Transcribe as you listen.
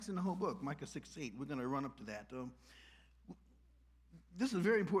in the whole book, Micah 6:8. We're going to run up to that. This is a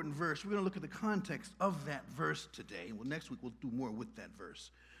very important verse. We're going to look at the context of that verse today. Well, next week we'll do more with that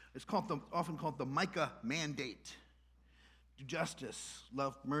verse. It's often called the Micah mandate. Do justice,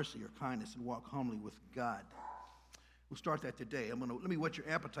 love mercy or kindness, and walk humbly with God. We'll start that today. Let me whet your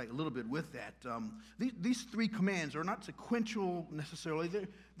appetite a little bit with that. These three commands are not sequential necessarily.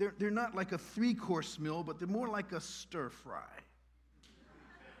 They're not like a three-course meal, but they're more like a stir-fry.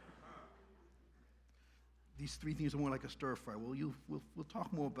 These three things are more like a stir-fry. Well, we'll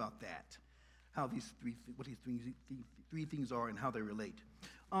talk more about that, what these three things are and how they relate.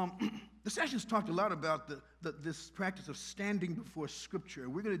 The sessions talked a lot about this practice of standing before Scripture.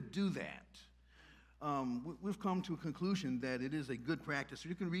 We're going to do that. We've come to a conclusion that it is a good practice. So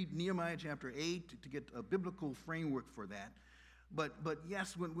you can read Nehemiah chapter 8 to get a biblical framework for that. But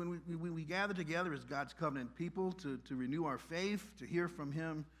yes, when we gather together as God's covenant people to renew our faith, to hear from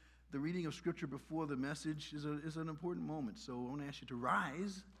Him, the reading of Scripture before the message is an important moment. So I want to ask you to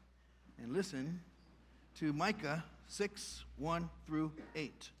rise and listen to Micah 6:1 through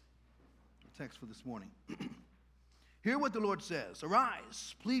 8, the text for this morning. Hear what the Lord says.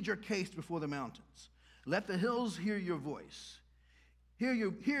 Arise, plead your case before the mountains. Let the hills hear your voice. Hear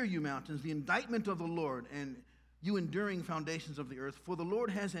you mountains, the indictment of the Lord, and you enduring foundations of the earth. For the Lord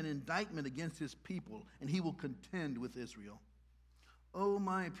has an indictment against his people, and he will contend with Israel. O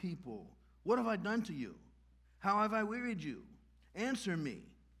my people, what have I done to you? How have I wearied you? Answer me.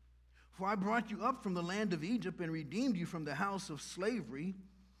 For I brought you up from the land of Egypt and redeemed you from the house of slavery.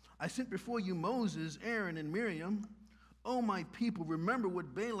 I sent before you Moses, Aaron, and Miriam. O my people, remember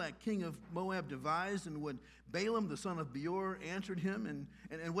what Balak, king of Moab, devised, and what Balaam, the son of Beor, answered him,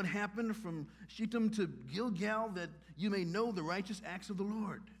 and what happened from Shittim to Gilgal, that you may know the righteous acts of the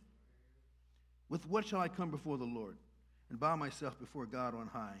Lord. With what shall I come before the Lord and bow myself before God on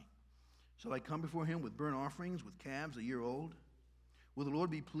high? Shall I come before him with burnt offerings, with calves a year old? Will the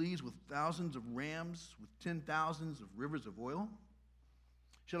Lord be pleased with thousands of rams, with 10,000s of rivers of oil?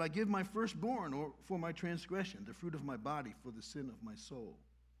 Shall I give my firstborn or for my transgression, the fruit of my body for the sin of my soul?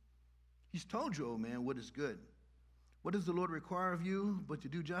 He's told you, O man, what is good. What does the Lord require of you but to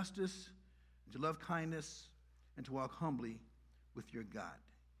do justice, and to love kindness, and to walk humbly with your God?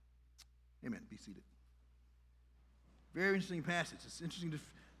 Amen. Be seated. Very interesting passage. It's interesting.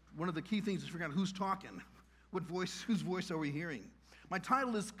 One of the key things is to figure out who's talking. Whose voice are we hearing? My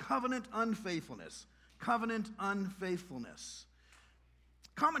title is Covenant Unfaithfulness. Covenant Unfaithfulness.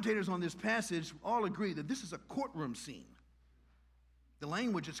 Commentators on this passage all agree that this is a courtroom scene. The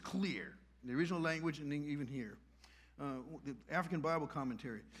language is clear, the original language and even here. The African Bible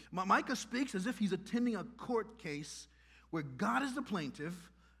commentary. Micah speaks as if he's attending a court case where God is the plaintiff,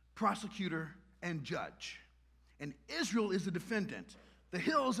 prosecutor, and judge. And Israel is the defendant. The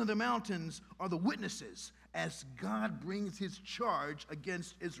hills and the mountains are the witnesses as God brings his charge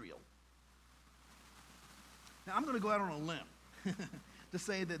against Israel. Now, I'm going to go out on a limb to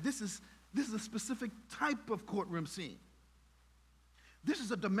say that this is a specific type of courtroom scene. This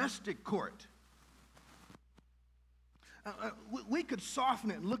is a domestic court. We could soften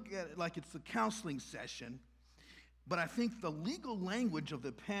it and look at it like it's a counseling session, but I think the legal language of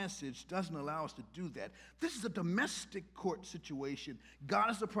the passage doesn't allow us to do that. This is a domestic court situation. God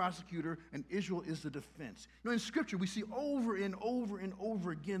is the prosecutor and Israel is the defense. In Scripture, we see over and over and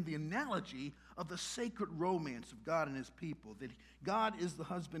over again the analogy of the sacred romance of God and his people, that God is the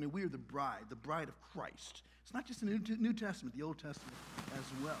husband and we are the bride of Christ. It's not just in the New Testament, the Old Testament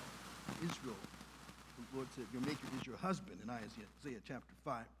as well. Israel, the Lord said, your maker is your husband in Isaiah chapter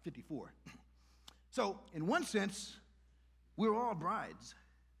 54. So, in one sense, we're all brides.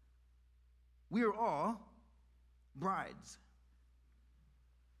 We are all brides.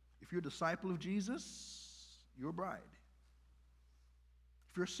 If you're a disciple of Jesus, you're a bride.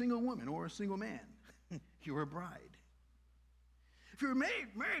 If you're a single woman or a single man, you're a bride. If you're a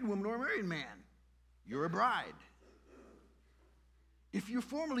married woman or a married man, you're a bride. If you're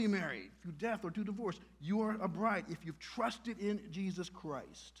formerly married through death or through divorce, you are a bride if you've trusted in Jesus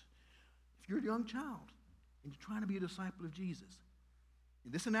Christ. If you're a young child and you're trying to be a disciple of Jesus,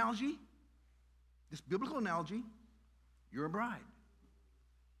 in this analogy, this biblical analogy, you're a bride.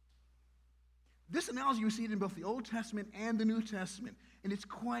 This analogy, you see it in both the Old Testament and the New Testament, and it's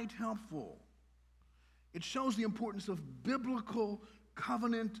quite helpful. It shows the importance of biblical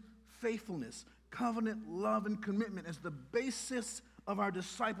covenant faithfulness, covenant love and commitment as the basis of our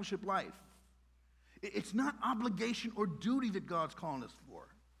discipleship life. It's not obligation or duty that God's calling us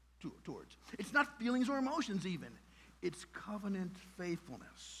towards. It's not feelings or emotions even. It's covenant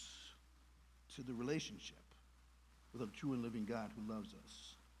faithfulness to the relationship with a true and living God who loves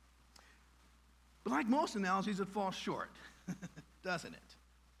us. But like most analogies, it falls short, doesn't it?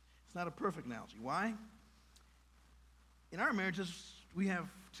 It's not a perfect analogy. Why? In our marriages, we have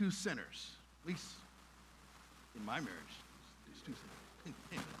two sinners. At least in my marriage, there's two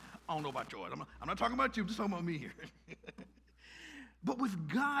sinners. I don't know about yours. I'm not talking about you. I'm just talking about me here. But with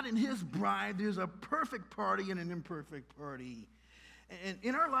God and his bride, there's a perfect party and an imperfect party. And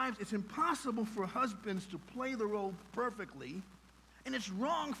in our lives, it's impossible for husbands to play the role perfectly. And it's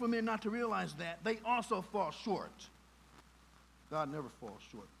wrong for men not to realize that. They also fall short. God never falls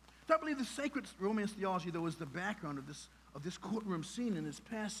short. So I believe the sacred romance theology, though, is the background of this courtroom scene in this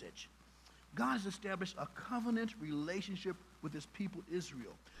passage. God has established a covenant relationship with his people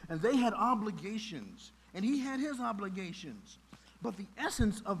Israel. And they had obligations, and he had his obligations. But the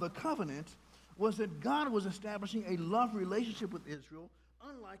essence of the covenant was that God was establishing a love relationship with Israel,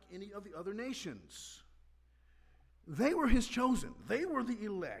 unlike any of the other nations. They were his chosen. They were the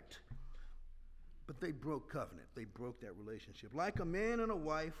elect. But they broke covenant. They broke that relationship. Like a man and a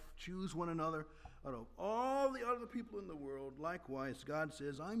wife choose one another out of all the other people in the world, likewise, God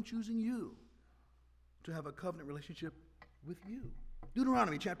says, I'm choosing you to have a covenant relationship with you.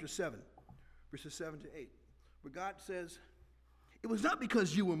 Deuteronomy chapter 7, verses 7 to 8, where God says, it was not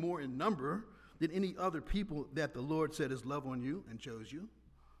because you were more in number than any other people that the Lord set his love on you and chose you.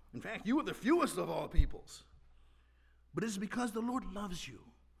 In fact, you were the fewest of all peoples. But it's because the Lord loves you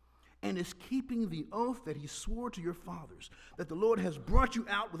and is keeping the oath that he swore to your fathers, that the Lord has brought you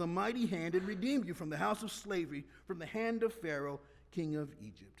out with a mighty hand and redeemed you from the house of slavery, from the hand of Pharaoh, king of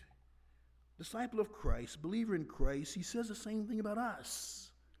Egypt. Disciple of Christ, believer in Christ, he says the same thing about us.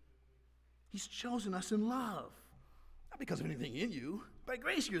 He's chosen us in love. Not because of anything in you. By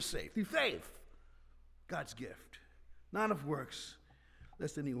grace you're saved, through faith. God's gift. Not of works,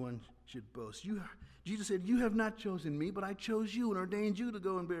 lest anyone should boast. Jesus said, you have not chosen me, but I chose you and ordained you to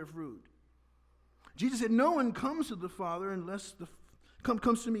go and bear fruit. Jesus said, no one comes to the Father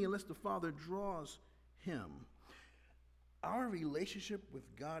comes to me unless the Father draws him. Our relationship with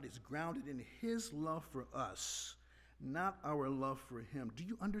God is grounded in his love for us, not our love for him. Do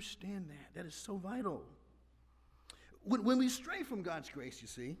you understand that? That is so vital. When we stray from God's grace, you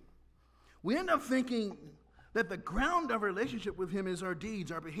see, we end up thinking that the ground of our relationship with him is our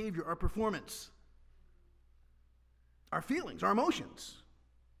deeds, our behavior, our performance, our feelings, our emotions,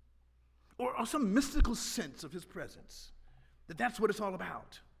 or some mystical sense of his presence, that's what it's all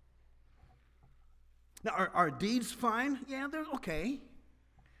about. Now, are our deeds fine? Yeah, they're okay.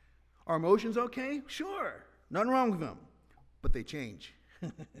 Our emotions okay? Sure. Nothing wrong with them. But they change.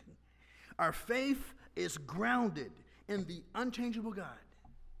 Our faith is grounded in the unchangeable God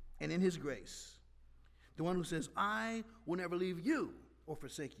and in his grace. The one who says, I will never leave you or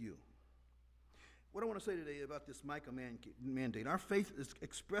forsake you. What I want to say today about this Micah mandate, our faith is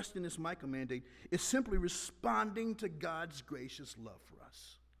expressed in this Micah mandate, is simply responding to God's gracious love for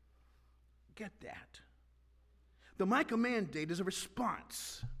us. Get that. The Micah mandate is a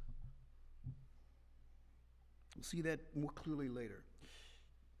response. We'll see that more clearly later.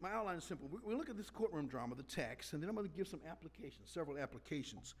 My outline is simple. We'll look at this courtroom drama, the text, and then I'm going to give some applications, several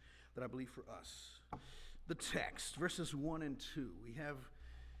applications that I believe for us. The text, verses 1 and 2, we have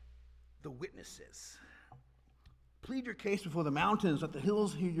the witnesses. Plead your case before the mountains, let the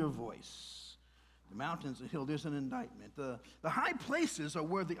hills hear your voice. The mountains, the hill, there's an indictment. The high places are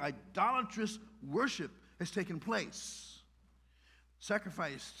where the idolatrous worship has taken place.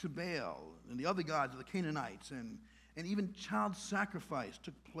 Sacrifice to Baal and the other gods of the Canaanites, and even child sacrifice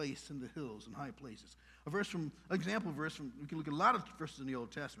took place in the hills and high places. Example verse from, we can look at a lot of verses in the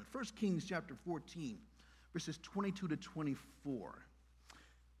Old Testament. 1 Kings chapter 14, verses 22 to 24.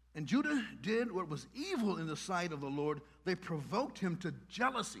 And Judah did what was evil in the sight of the Lord. They provoked him to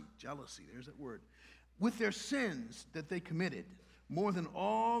jealousy. Jealousy, there's that word. With their sins that they committed, more than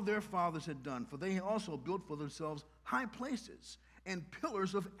all their fathers had done. For they also built for themselves high places and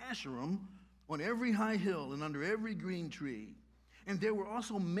pillars of Asherim on every high hill and under every green tree. And there were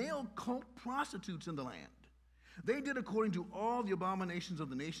also male cult prostitutes in the land. They did according to all the abominations of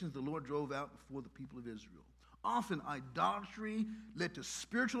the nations the Lord drove out before the people of Israel. Often idolatry led to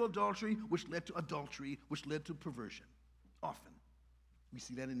spiritual adultery, which led to adultery, which led to perversion. Often. We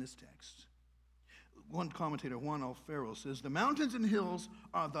see that in this text. One commentator, Juan Alfaro, says, the mountains and hills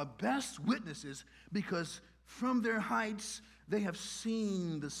are the best witnesses because from their heights they have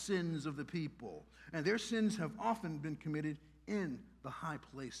seen the sins of the people, and their sins have often been committed in the high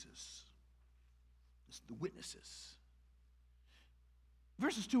places. It's the witnesses.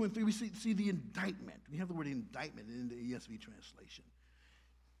 Verses 2 and 3, we see the indictment. We have the word indictment in the ESV translation.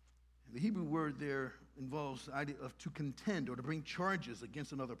 The Hebrew word there involves the idea of to contend or to bring charges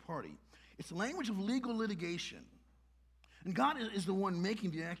against another party. It's the language of legal litigation. And God is the one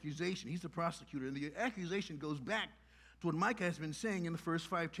making the accusation. He's the prosecutor. And the accusation goes back to what Micah has been saying in the first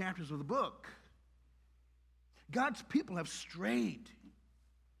 5 chapters of the book. God's people have strayed.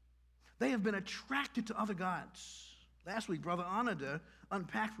 They have been attracted to other gods. Last week, Brother Ananda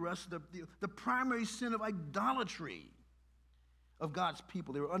unpacked for us the primary sin of idolatry of God's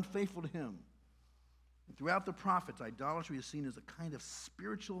people. They were unfaithful to him. And throughout the prophets, idolatry is seen as a kind of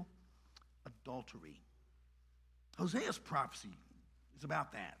spiritual adultery. Hosea's prophecy is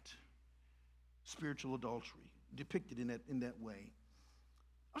about that. Spiritual adultery, depicted in that way.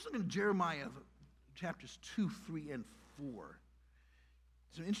 I was looking at Jeremiah chapters 2, 3, and 4.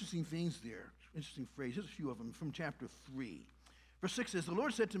 Some interesting things there, interesting phrases. Here's a few of them from chapter 3. Verse 6 says, "The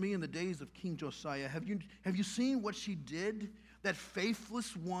Lord said to me in the days of King Josiah, have you seen what she did, that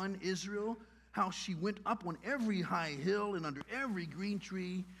faithless one, Israel, how she went up on every high hill and under every green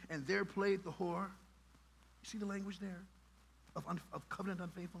tree, and there played the whore?" You see the language there of covenant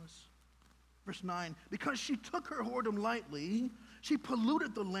unfaithfulness? Verse 9, "Because she took her whoredom lightly, she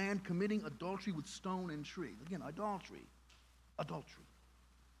polluted the land, committing adultery with stone and tree." Again, idolatry. Adultery.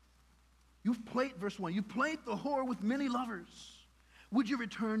 Verse 1, "You played the whore with many lovers. Would you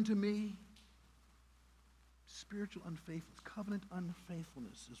return to me?" Spiritual unfaithfulness, covenant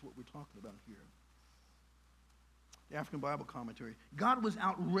unfaithfulness is what we're talking about here. The African Bible commentary. God was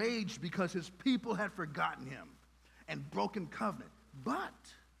outraged because his people had forgotten him and broken covenant.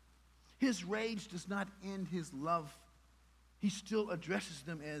 But his rage does not end his love. He still addresses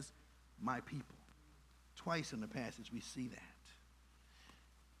them as my people. Twice in the passage we see that.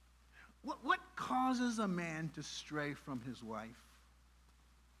 What causes a man to stray from his wife?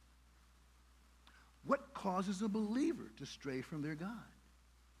 What causes a believer to stray from their God?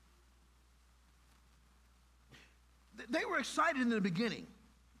 They were excited in the beginning,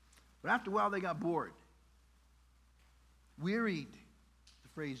 but after a while they got bored. Wearied, the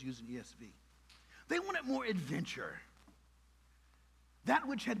phrase used in ESV. They wanted more adventure. That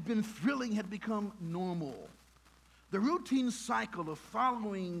which had been thrilling had become normal. The routine cycle of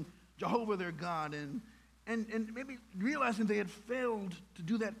following Jehovah their God and maybe realizing they had failed to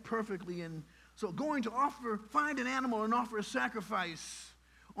do that perfectly, and so going to find an animal and offer a sacrifice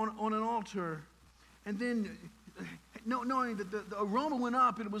on an altar, and then knowing that the aroma went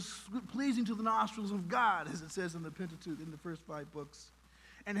up and it was pleasing to the nostrils of God, as it says in the Pentateuch, in the first 5 books,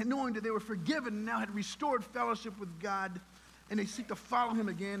 and knowing that they were forgiven and now had restored fellowship with God, and they seek to follow him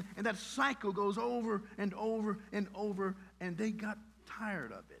again, and that cycle goes over and over and over, and they got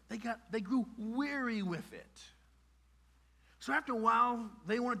tired of it. They grew weary with it. So after a while,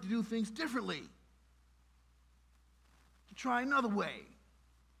 they wanted to do things differently, to try another way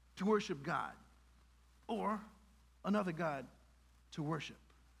to worship God, or another God to worship.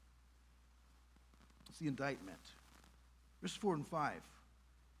 It's the indictment. Verse 4 and 5.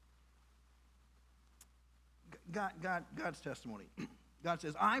 God's testimony. God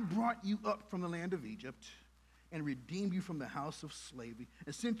says, "I brought you up from the land of Egypt and redeemed you from the house of slavery,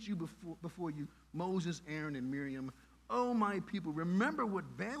 and sent you before you Moses, Aaron, and Miriam. O my people, remember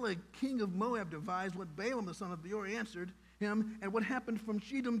what Balak, king of Moab, devised, what Balaam, the son of Beor, answered him, and what happened from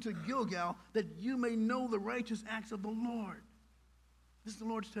Shittim to Gilgal, that you may know the righteous acts of the Lord." This is the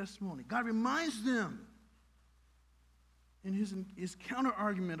Lord's testimony. God reminds them in his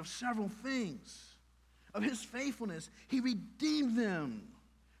counter-argument of several things, of his faithfulness. He redeemed them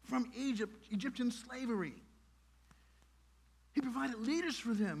from Egyptian slavery. He provided leaders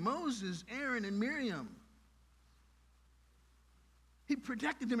for them, Moses, Aaron, and Miriam. He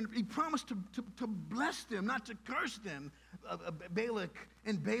protected them, and he promised to bless them, not to curse them. Balak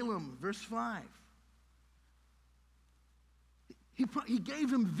and Balaam, verse 5. He gave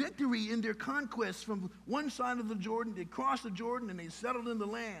them victory in their conquests from one side of the Jordan. They crossed the Jordan and they settled in the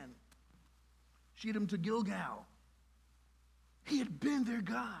land. Shittim to Gilgal. He had been their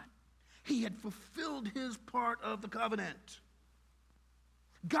God. He had fulfilled his part of the covenant.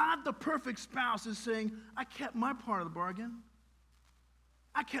 God, the perfect spouse, is saying, I kept my part of the bargain.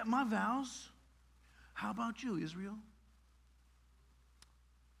 I kept my vows. How about you, Israel?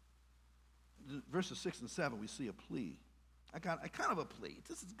 Verses 6 and 7, we see a plea. A kind of a plea.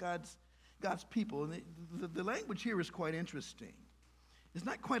 This is God's people. And the language here is quite interesting. It's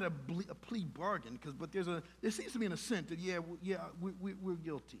not quite a plea bargain, but there seems to be an assent that, we're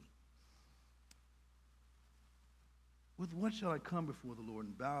guilty. With what shall I come before the Lord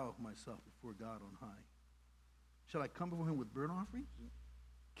and bow myself before God on high? Shall I come before him with burnt offerings?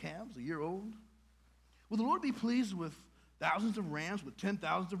 Calves, a year old? Will the Lord be pleased with thousands of rams with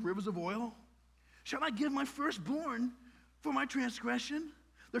 10,000 of rivers of oil? Shall I give my firstborn for my transgression,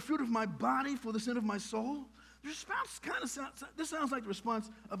 the fruit of my body for the sin of my soul? The response this sounds like the response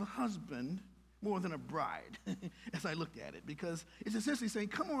of a husband more than a bride, as I looked at it, because it's essentially saying,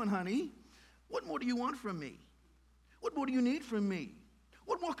 come on, honey, what more do you want from me? What more do you need from me?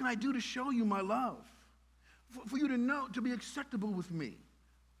 What more can I do to show you my love? For you to know, to be acceptable with me.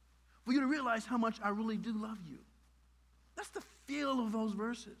 For you to realize how much I really do love you. That's the feel of those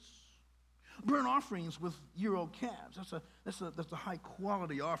verses. Burnt offerings with year-old calves. That's a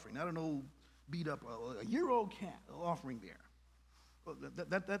high-quality offering. I don't know, beat up a year-old calf offering there.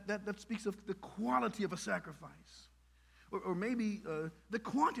 That speaks of the quality of a sacrifice. Or maybe the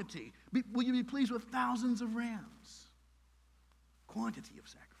quantity. Will you be pleased with thousands of rams? Quantity of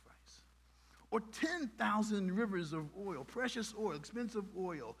sacrifice. Or 10,000 rivers of oil, precious oil, expensive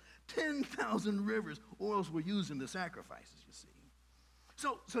oil. 10,000 rivers. Oils were used in the sacrifices, you see.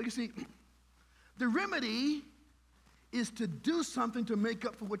 So you see, the remedy is to do something to make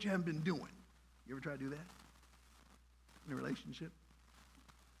up for what you haven't been doing. You ever try to do that in a relationship?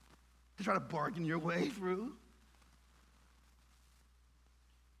 To try to bargain your way through?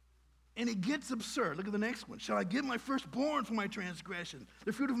 And it gets absurd. Look at the next one. Shall I give my firstborn for my transgression,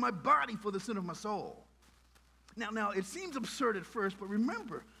 the fruit of my body for the sin of my soul? Now, it seems absurd at first, but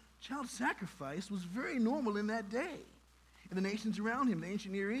remember, child sacrifice was very normal in that day, in the nations around him, the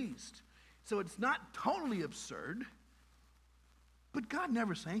ancient Near East. So it's not totally absurd, but God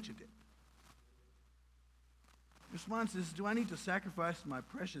never sanctioned it. The response is, do I need to sacrifice my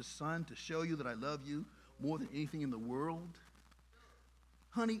precious son to show you that I love you more than anything in the world?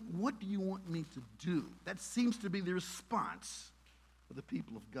 Honey, what do you want me to do? That seems to be the response of the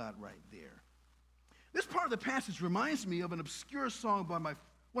people of God right there. This part of the passage reminds me of an obscure song by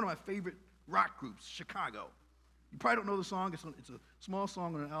one of my favorite rock groups, Chicago. You probably don't know the song. It's a small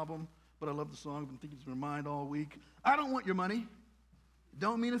song on an album, but I love the song. I've been thinking it's in my mind all week. I don't want your money. It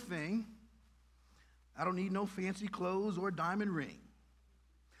don't mean a thing. I don't need no fancy clothes or a diamond ring.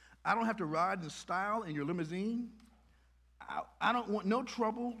 I don't have to ride in style in your limousine. I don't want no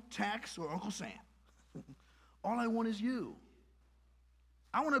trouble, tax, or Uncle Sam. All I want is you.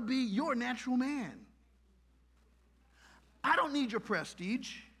 I want to be your natural man. I don't need your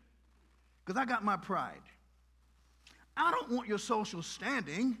prestige, because I got my pride. I don't want your social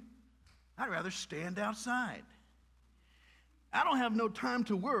standing. I'd rather stand outside. I don't have no time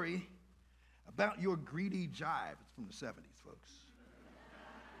to worry about your greedy jive. It's from the 70s, folks.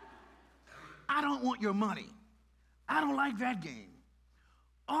 I don't want your money. I don't like that game.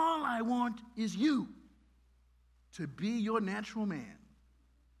 All I want is you to be your natural man.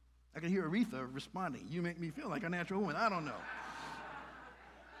 I can hear Aretha responding. You make me feel like a natural woman. I don't know.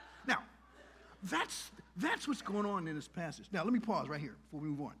 Now, that's what's going on in this passage. Now, let me pause right here before we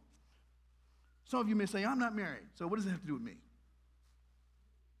move on. Some of you may say, I'm not married, so what does it have to do with me?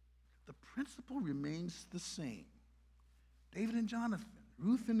 The principle remains the same. David and Jonathan,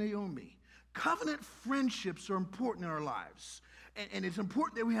 Ruth and Naomi. Covenant friendships are important in our lives. And it's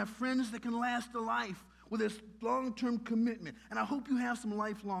important that we have friends that can last a life with this long-term commitment. And I hope you have some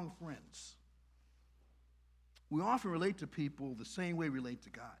lifelong friends. We often relate to people the same way we relate to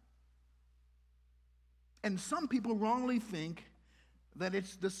God. And some people wrongly think that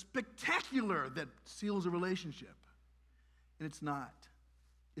it's the spectacular that seals a relationship. And it's not.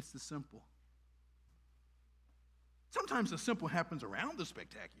 It's the simple. Sometimes the simple happens around the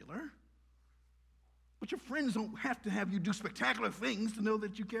spectacular. But your friends don't have to have you do spectacular things to know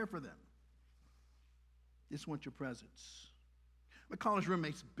that you care for them. They just want your presence. My college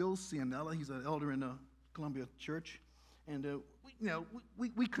roommate's Bill Cianella. He's an elder in the Columbia Church. And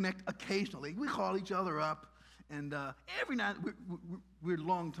we connect occasionally. We call each other up. And every night, we're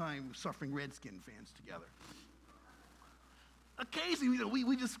long-time suffering Redskin fans together. Occasionally,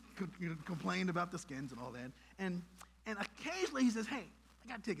 we just complain about the Skins and all that. And occasionally he says, hey, I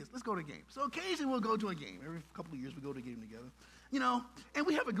got tickets. Let's go to a game. So occasionally we'll go to a game. Every couple of years we go to a game together. And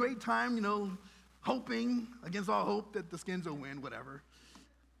we have a great time, hoping against all hope that the Skins will win, whatever.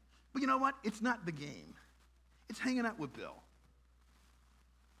 But you know what? It's not the game. It's hanging out with Bill.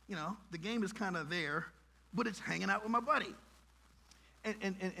 The game is kind of there, but it's hanging out with my buddy.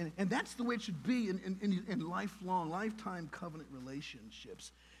 And that's the way it should be in lifetime covenant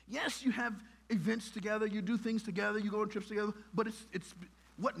relationships. Yes, you have events together, you do things together, you go on trips together, but it's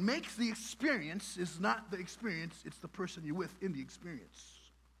what makes the experience is not the experience, it's the person you're with in the experience.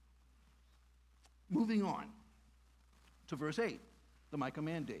 Moving on to verse 8, the Micah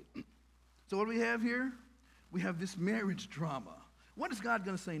mandate. So what do we have here? We have this marriage drama. What is God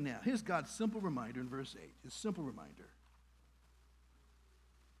going to say now? Here's God's simple reminder in verse 8, his simple reminder.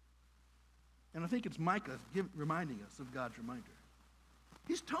 And I think it's Micah reminding us of God's reminder.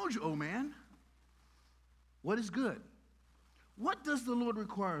 He's told you, oh man, what is good? What does the Lord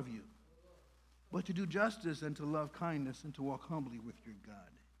require of you? But to do justice and to love kindness and to walk humbly with your God.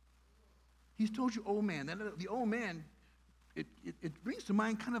 He's told you, oh man. The oh man, it brings to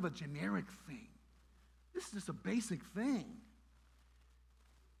mind kind of a generic thing. This is just a basic thing.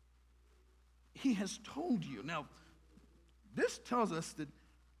 He has told you. Now, this tells us that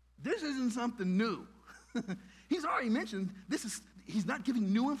this isn't something new. He's already mentioned he's not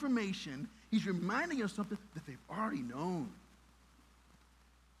giving new information. He's reminding us something that they've already known.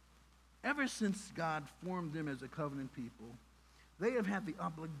 Ever since God formed them as a covenant people, they have had the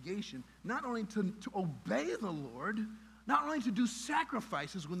obligation not only to obey the Lord, not only to do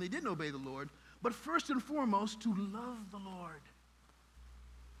sacrifices when they didn't obey the Lord, but first and foremost to love the Lord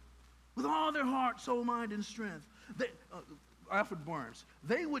with all their heart, soul, mind, and strength. Alfred Barnes,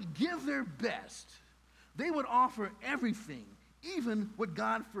 they would give their best. They would offer everything, even what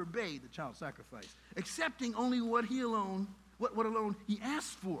God forbade, the child sacrifice, accepting only what alone he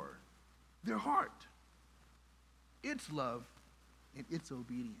asked for, their heart, its love, and its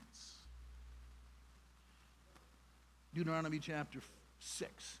obedience. Deuteronomy chapter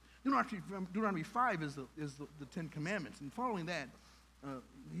 6. Deuteronomy 5 is the Ten Commandments. And following that,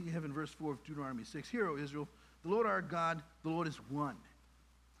 you have in verse 4 of Deuteronomy 6, Hear, O Israel, the Lord our God, the Lord is one.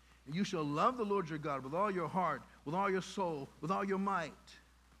 And you shall love the Lord your God with all your heart, with all your soul, with all your might.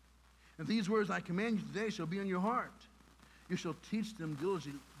 And these words I command you today shall be in your heart. You shall teach them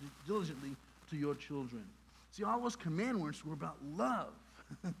diligently to your children. See, all those command words were about love.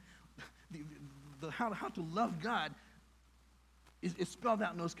 How to love God is spelled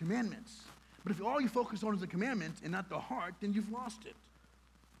out in those commandments. But if all you focus on is the commandment and not the heart, then you've lost it.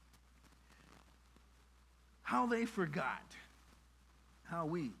 How they forgot, how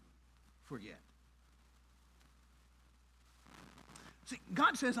we forget. See,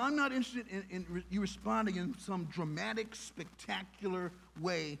 God says, I'm not interested in you responding in some dramatic, spectacular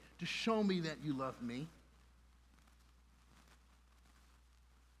way to show me that you love me.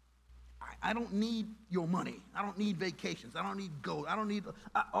 I don't need your money. I don't need vacations. I don't need gold. I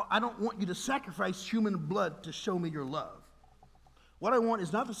don't want you to sacrifice human blood to show me your love. What I want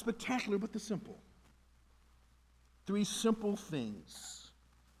is not the spectacular, but the simple. 3 simple things.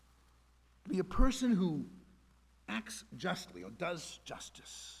 Be a person who acts justly or does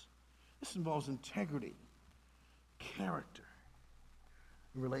justice. This involves integrity, character,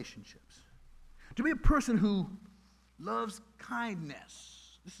 and relationships. To be a person who loves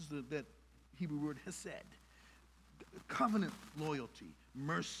kindness. This is that Hebrew word hesed. Covenant loyalty,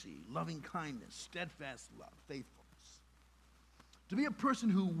 mercy, loving kindness, steadfast love, faithfulness. To be a person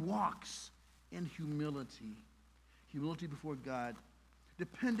who walks in humility before God,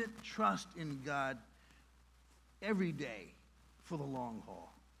 dependent trust in God every day for the long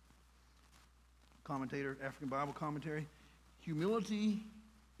haul. Commentator, African Bible commentary, humility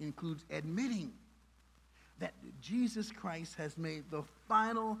includes admitting that Jesus Christ has made the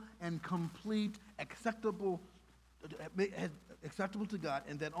final and complete acceptable to God,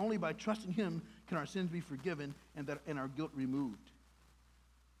 and that only by trusting him can our sins be forgiven and our guilt removed.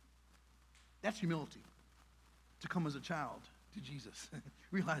 That's humility, to come as a child to Jesus,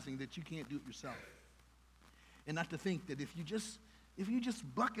 realizing that you can't do it yourself. And not to think that if you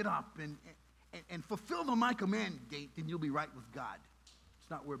just buck it up and fulfill the Micah mandate, then you'll be right with God.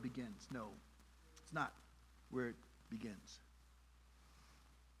 It's not where it begins. No, it's not where it begins.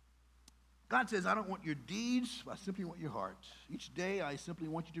 God says, I don't want your deeds, I simply want your heart. Each day I simply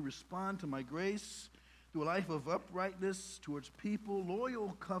want you to respond to my grace through a life of uprightness towards people,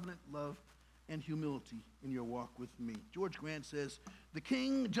 loyal covenant love, and humility in your walk with me. George Grant says, the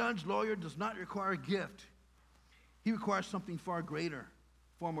king, judge, lawyer does not require a gift. He requires something far greater,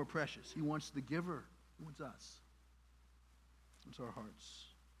 far more precious. He wants the giver. He wants us. He wants our hearts.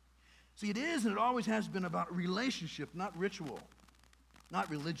 See, it is and it always has been about relationship, not ritual, not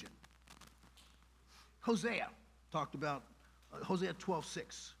religion. Hosea talked about, Hosea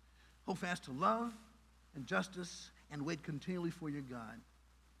 12:6. Hold fast to love and justice and wait continually for your God.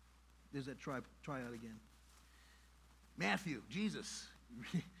 There's that try out again. Matthew, Jesus,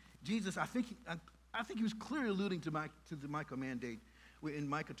 I think he was clearly alluding to the Micah mandate. In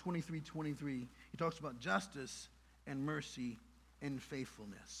Micah 23:23, he talks about justice and mercy and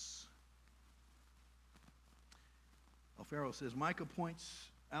faithfulness. Pharaoh says, Micah points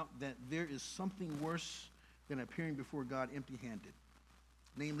out that there is something worse than appearing before God empty-handed,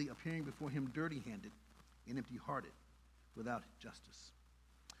 namely appearing before him dirty-handed and empty-hearted without justice.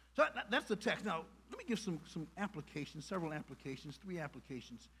 So that's the text. Now, let me give some applications, several applications, 3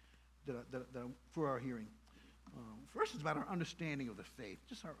 applications for our hearing. First is about our understanding of the faith,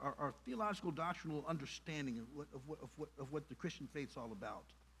 just our theological, doctrinal understanding of what the Christian faith is all about.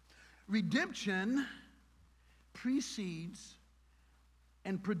 Redemption precedes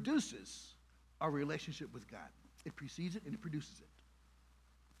and produces our relationship with God. It precedes it and it produces it.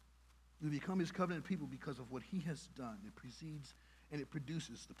 We become his covenant people because of what he has done. It precedes and it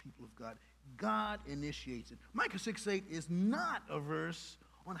produces the people of God. God initiates it. Micah 6:8 is not a verse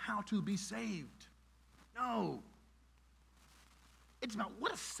on how to be saved. No. It's about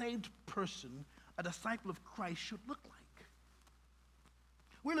what a saved person, a disciple of Christ, should look like.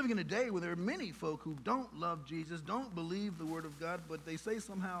 We're living in a day where there are many folk who don't love Jesus, don't believe the word of God, but they say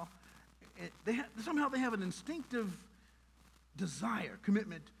somehow they have an instinctive desire,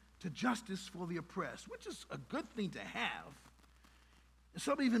 commitment to justice for the oppressed, which is a good thing to have.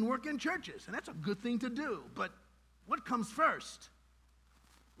 Some even work in churches, and that's a good thing to do. But what comes first?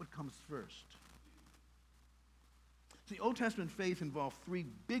 What comes first? See, Old Testament faith involved three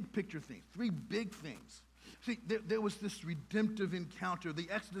big picture things, three big things. See, there was this redemptive encounter, the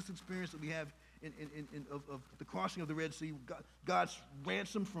Exodus experience that we have of the crossing of the Red Sea, God's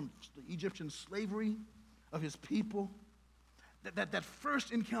ransom from the Egyptian slavery of his people. That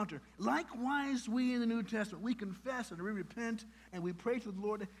first encounter. Likewise, we in the New Testament, we confess and we repent and we pray to the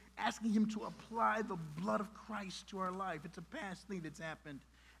Lord, asking him to apply the blood of Christ to our life. It's a past thing that's happened,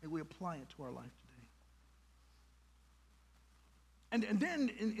 and we apply it to our life today. And then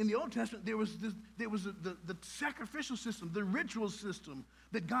in the Old Testament, there was the sacrificial system, the ritual system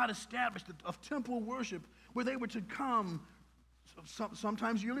that God established of temple worship, where they were to come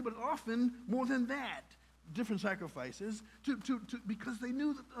sometimes yearly, but often more than that. Different sacrifices because they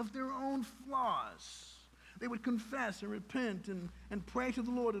knew of their own flaws. They would confess and repent and pray to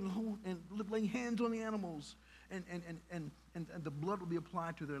the Lord and lay hands on the animals and the blood would be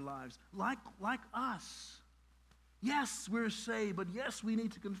applied to their lives. Like us. Yes, we're saved, but yes, we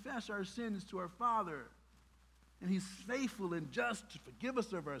need to confess our sins to our Father. And he's faithful and just to forgive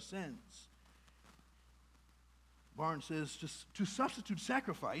us of our sins. Barnes says, to substitute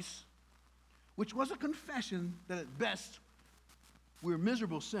sacrifice, which was a confession that at best we're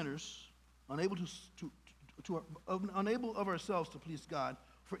miserable sinners, unable of ourselves to please God,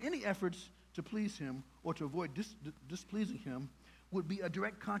 for any efforts to please him or to avoid displeasing him would be a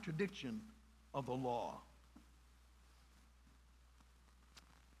direct contradiction of the law.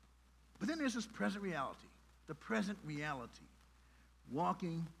 But then there's this present reality, the present reality,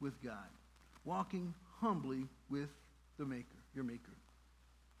 walking with God, walking humbly with the Maker, your Maker.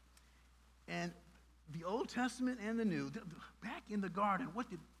 And the Old Testament and the New, back in the garden, what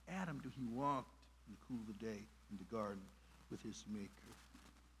did Adam do? He walked in the cool of the day in the garden with his Maker.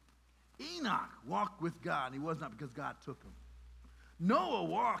 Enoch walked with God, and he was not because God took him. Noah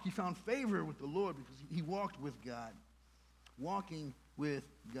walked. He found favor with the Lord because he walked with God. Walking with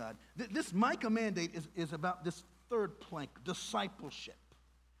God. This Micah mandate is about this third plank, discipleship.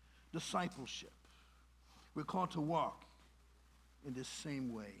 Discipleship. We're called to walk in this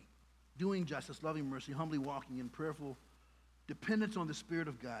same way. Doing justice, loving mercy, humbly walking in prayerful dependence on the Spirit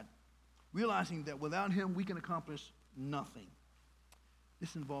of God, realizing that without him we can accomplish nothing.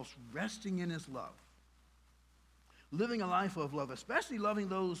 This involves resting in his love, living a life of love, especially loving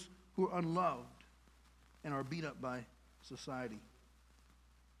those who are unloved and are beat up by society.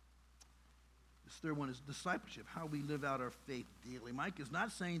 This third one is discipleship, how we live out our faith daily. Mike is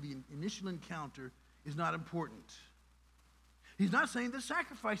not saying the initial encounter is not important. He's not saying that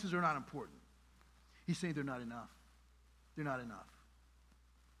sacrifices are not important. He's saying they're not enough. They're not enough.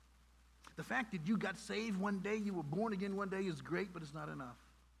 The fact that you got saved one day, you were born again one day is great, but it's not enough.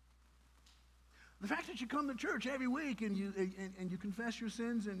 The fact that you come to church every week and you confess your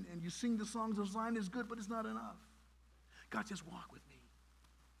sins and you sing the songs of Zion is good, but it's not enough. God says, walk with me.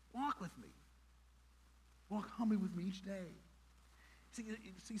 Walk with me. Walk humbly with me each day.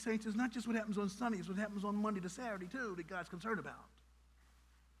 See, saints, it's not just what happens on Sunday, it's what happens on Monday to Saturday, too, that God's concerned about.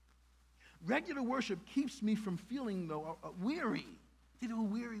 Regular worship keeps me from feeling, though, weary. They do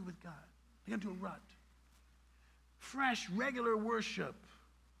weary with God. They get into a rut. Fresh, regular worship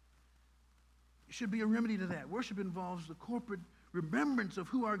should be a remedy to that. Worship involves the corporate remembrance of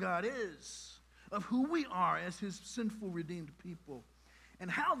who our God is, of who we are as his sinful, redeemed people, and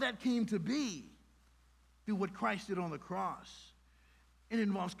how that came to be through what Christ did on the cross. It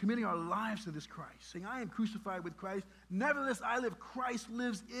involves committing our lives to this Christ, saying, I am crucified with Christ. Nevertheless, I live. Christ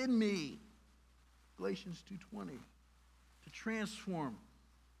lives in me. Galatians 2:20. To transform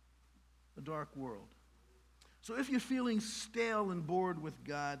the dark world. So if you're feeling stale and bored with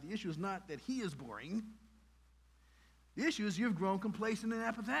God, the issue is not that he is boring. The issue is you've grown complacent and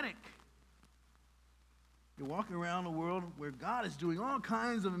apathetic. You're walking around a world where God is doing all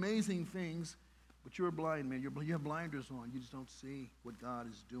kinds of amazing things, but you're a blind man. You have blinders on. You just don't see what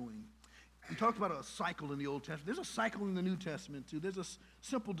God is doing. We talked about a cycle in the Old Testament. There's a cycle in the New Testament, too. There's a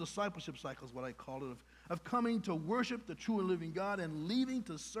simple discipleship cycle is what I call it, of coming to worship the true and living God and leaving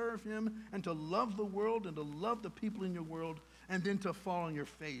to serve him and to love the world and to love the people in your world and then to fall on your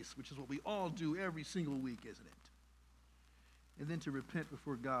face, which is what we all do every single week, isn't it? And then to repent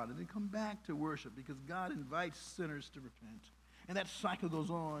before God and then come back to worship because God invites sinners to repent. And that cycle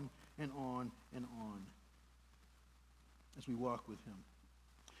goes on and on and on as we walk with him.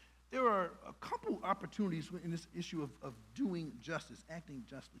 There are a couple opportunities in this issue of doing justice, acting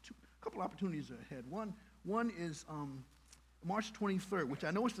justly. A couple opportunities are ahead. One is March 23rd, which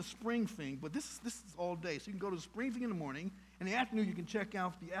I know it's the spring thing, but this is all day. So you can go to the spring thing in the morning. In the afternoon, you can check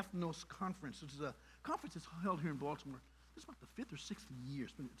out the Ethnos Conference, which is a conference that's held here in Baltimore. This is about the 5th or 6th year.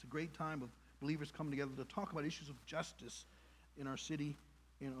 It's a great time of believers coming together to talk about issues of justice in our city,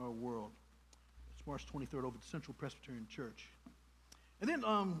 in our world. It's March 23rd over at the Central Presbyterian Church. And then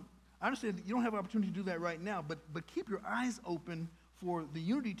I understand that you don't have an opportunity to do that right now, but keep your eyes open for the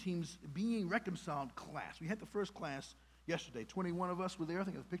Unity Team's Being Reconciled class. We had the first class yesterday. 21 of us were there. I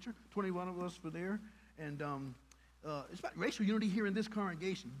think I have a picture. 21 of us were there. And it's about racial unity here in this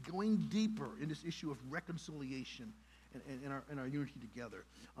congregation, going deeper in this issue of reconciliation in our unity together.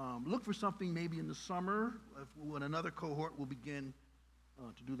 Look for something maybe in the summer when another cohort will begin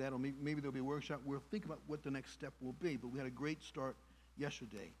to do that, or maybe there'll be a workshop. We'll think about what the next step will be, but we had a great start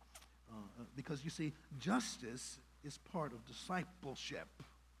yesterday. Because you see, justice is part of discipleship.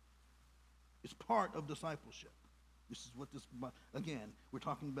 It's part of discipleship. This is what this, again, we're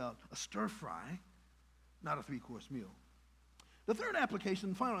talking about a stir fry, not a three-course meal. The third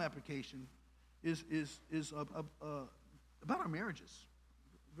application, final application, is about our marriages.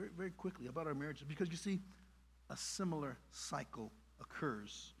 Very, very quickly about our marriages, because you see, a similar cycle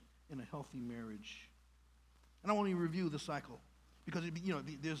occurs in a healthy marriage. And I want to review the cycle. Because,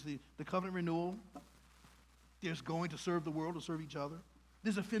 there's the covenant renewal. There's going to serve the world, to serve each other.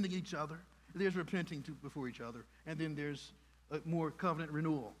 There's offending each other. There's repenting before each other. And then there's more covenant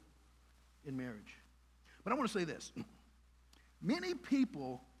renewal in marriage. But I want to say this. Many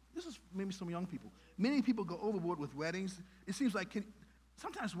people, this is maybe some young people, many people go overboard with weddings. It seems like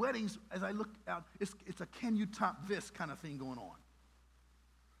sometimes weddings, as I look out, it's a can you top this kind of thing going on.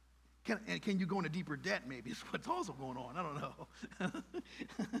 Can you go into deeper debt, maybe, is what's also going on. I don't know.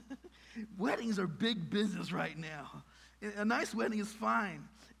 Weddings are big business right now. A nice wedding is fine.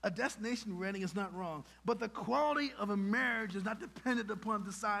 A destination wedding is not wrong. But the quality of a marriage is not dependent upon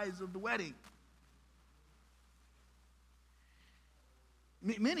the size of the wedding.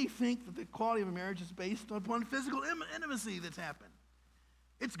 Many think that the quality of a marriage is based upon physical intimacy that's happened.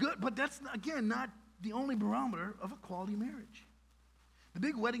 It's good, but that's, again, not the only barometer of a quality marriage. The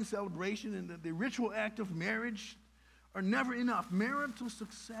big wedding celebration and the ritual act of marriage are never enough. Marital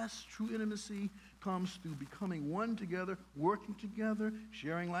success, true intimacy, comes through becoming one together, working together,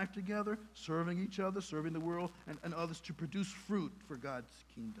 sharing life together, serving each other, serving the world, and others to produce fruit for God's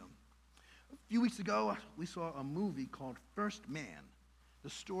kingdom. A few weeks ago, we saw a movie called First Man, the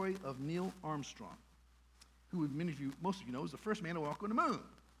story of Neil Armstrong, who most of you know is the first man to walk on the moon,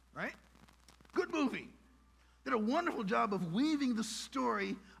 right? Good movie. Did a wonderful job of weaving the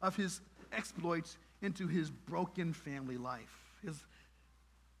story of his exploits into his broken family life, his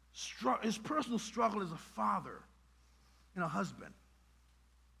personal struggle as a father and a husband.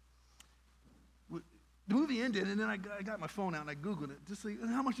 The movie ended, and then I got my phone out and I Googled it to see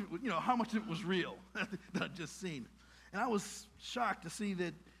how much of it was real that I'd just seen. And I was shocked to see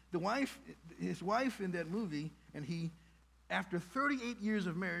that his wife in that movie, and he, after 38 years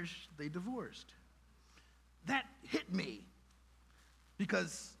of marriage, they divorced. That hit me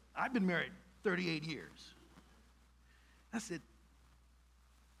because I've been married 38 years. I said,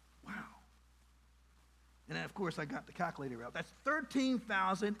 wow. And then, of course, I got the calculator out. That's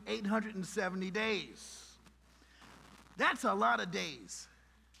 13,870 days. That's a lot of days.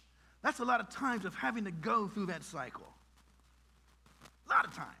 That's a lot of times of having to go through that cycle. A lot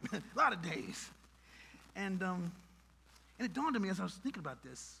of time, a lot of days. And it dawned on me as I was thinking about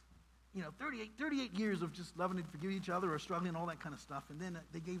this, 38 years of just loving and forgiving each other or struggling and all that kind of stuff, and then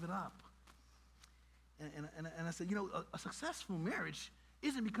they gave it up. And I said, a successful marriage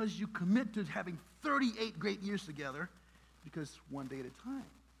isn't because you commit to having 38 great years together, because one day at a time,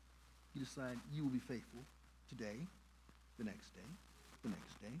 you decide you will be faithful today, the next day, the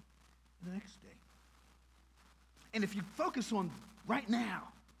next day, and the next day. And if you focus on right now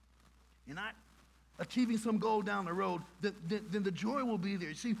and not achieving some goal down the road, then the joy will be there.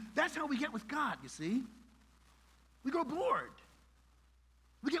 You see, that's how we get with God, you see. We grow bored.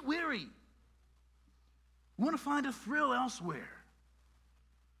 We get weary. We want to find a thrill elsewhere.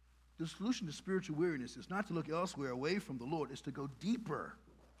 The solution to spiritual weariness is not to look elsewhere away from the Lord. It's to go deeper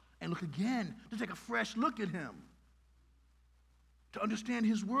and look again, to take a fresh look at him, to understand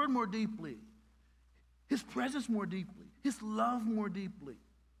his word more deeply, his presence more deeply, his love more deeply.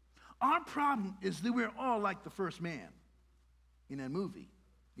 Our problem is that we're all like the first man in that movie,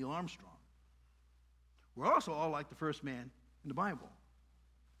 Neil Armstrong. We're also all like the first man in the Bible.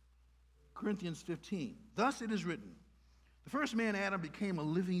 Corinthians 15. Thus it is written, the first man, Adam, became a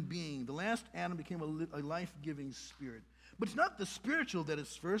living being. The last Adam became a life-giving spirit. But it's not the spiritual that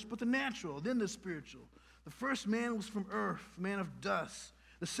is first, but the natural, then the spiritual. The first man was from earth, the man of dust.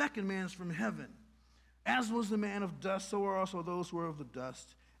 The second man is from heaven. As was the man of dust, so are also those who are of the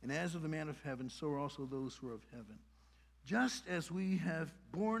dust. And as of the man of heaven, so are also those who are of heaven. Just as we have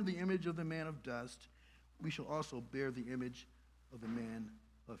borne the image of the man of dust, we shall also bear the image of the man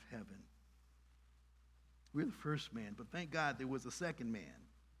of heaven. We're the first man, but thank God there was a second man,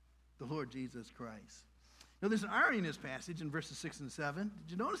 the Lord Jesus Christ. Now, there's an irony in this passage in verses 6 and 7.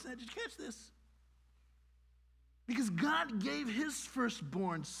 Did you notice that? Did you catch this? Because God gave his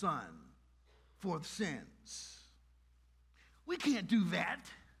firstborn son for sins. We can't do that.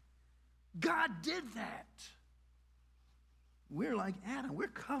 God did that. We're like Adam. We're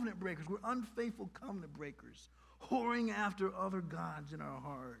covenant breakers. We're unfaithful covenant breakers, whoring after other gods in our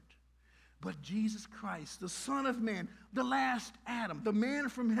heart. But Jesus Christ, the Son of Man, the last Adam, the man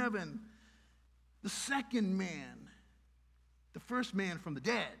from heaven, the second man, the first man from the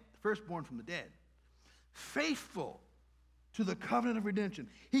dead, the firstborn from the dead, faithful to the covenant of redemption.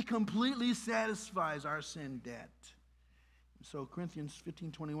 He completely satisfies our sin debt. So Corinthians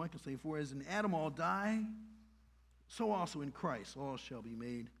 15:21 can say, for as in Adam all die, so also in Christ all shall be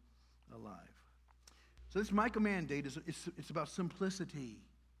made alive. So this Micah mandate it's about simplicity.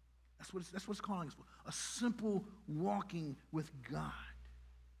 That's what it's calling us for. A simple walking with God.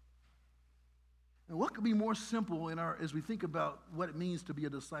 And what could be more simple as we think about what it means to be a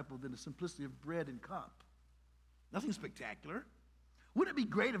disciple than the simplicity of bread and cup? Nothing spectacular. Wouldn't it be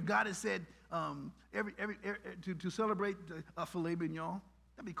great if God had said to celebrate a filet mignon?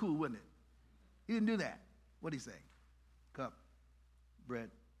 That'd be cool, wouldn't it? He didn't do that. What'd he say? Cup,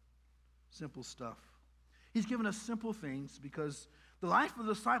 bread, simple stuff. He's given us simple things because the life of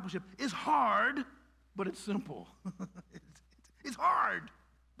discipleship is hard, but it's simple. It's hard,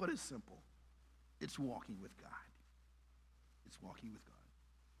 but it's simple. It's walking with God. It's walking with God.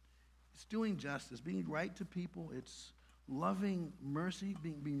 It's doing justice, being right to people. It's loving mercy,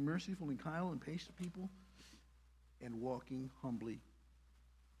 being merciful and kind and patient to people, and walking humbly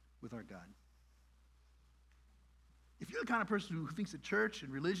with our God. If you're the kind of person who thinks that church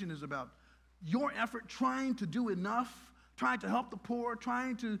and religion is about your effort trying to do enough, trying to help the poor,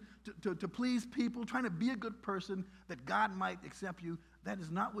 trying to please people, trying to be a good person that God might accept you, that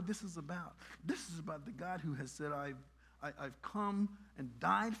is not what this is about. This is about the God who has said, I've come and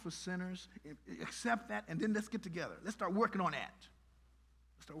died for sinners. Accept that, and then let's get together. Let's start working on that.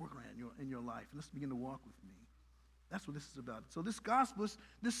 Let's start working on that in your life, and let's begin to walk with me. That's what this is about. So this gospel,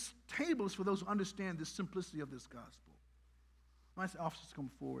 this table is for those who understand the simplicity of this gospel. My officers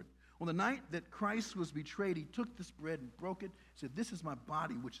come forward. On the night that Christ was betrayed, he took this bread and broke it, said, this is my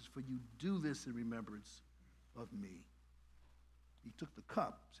body, which is for you. Do this in remembrance of me. He took the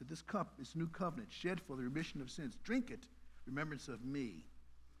cup, said, this cup is new covenant, shed for the remission of sins. Drink it, remembrance of me.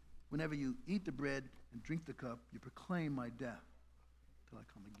 Whenever you eat the bread and drink the cup, you proclaim my death till I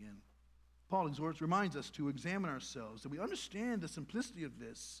come again. Paul exhorts, reminds us to examine ourselves, that we understand the simplicity of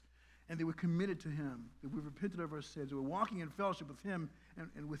this, and that we're committed to him, that we've repented of our sins, that we're walking in fellowship with him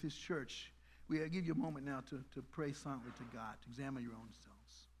and with his church. We give you a moment now to pray silently to God, to examine your own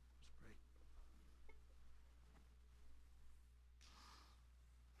selves.